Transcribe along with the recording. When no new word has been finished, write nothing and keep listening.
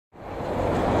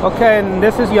Okay, and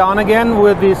this is Jan again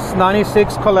with this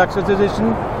 96 Collector's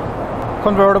Edition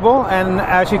Convertible, and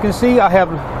as you can see I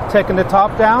have taken the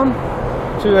top down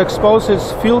to expose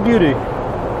its fuel beauty,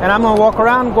 and I'm going to walk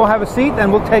around, go have a seat,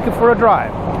 and we'll take it for a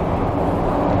drive.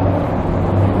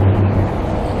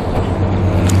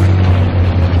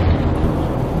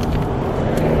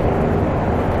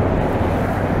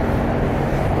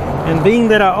 And being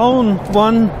that I own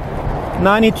one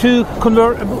 92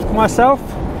 convertible myself,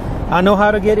 I know how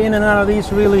to get in and out of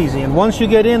these real easy. And once you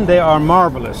get in, they are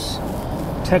marvelous.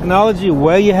 Technology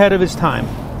way ahead of its time.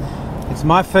 It's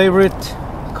my favorite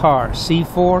car,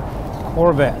 C4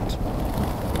 Corvette.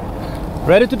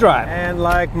 Ready to drive. And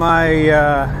like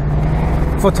my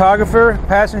photographer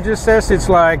passenger says, it's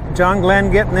like John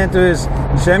Glenn getting into his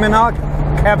Gemini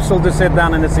capsule to sit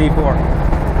down in the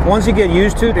C4. Once you get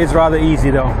used to it, it's rather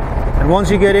easy though. And once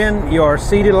you get in, you're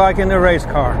seated like in a race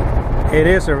car. It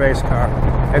is a race car.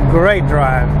 A great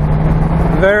drive.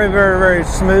 Very, very, very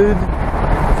smooth.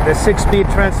 The 6-speed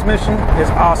transmission is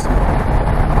awesome.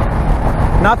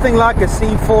 Nothing like a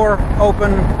C4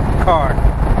 open car.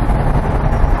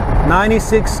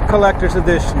 96 Collector's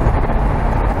Edition.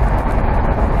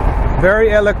 Very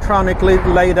electronically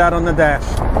laid out on the dash.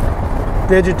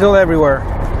 Digital everywhere.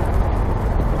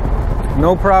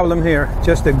 No problem here.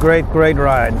 Just a great, great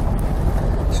ride.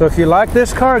 So if you like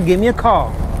this car, give me a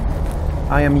call.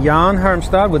 I am Jan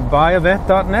Hermstad with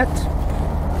Buyavette.net,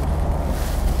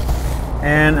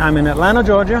 and I'm in Atlanta,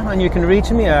 Georgia, and you can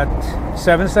reach me at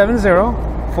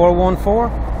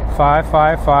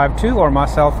 770-414-5552 or my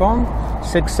cell phone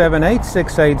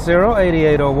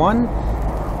 678-680-8801.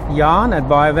 Jan at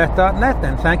Buyavette.net,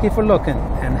 and thank you for looking.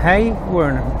 And hey, we're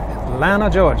in Atlanta,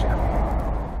 Georgia.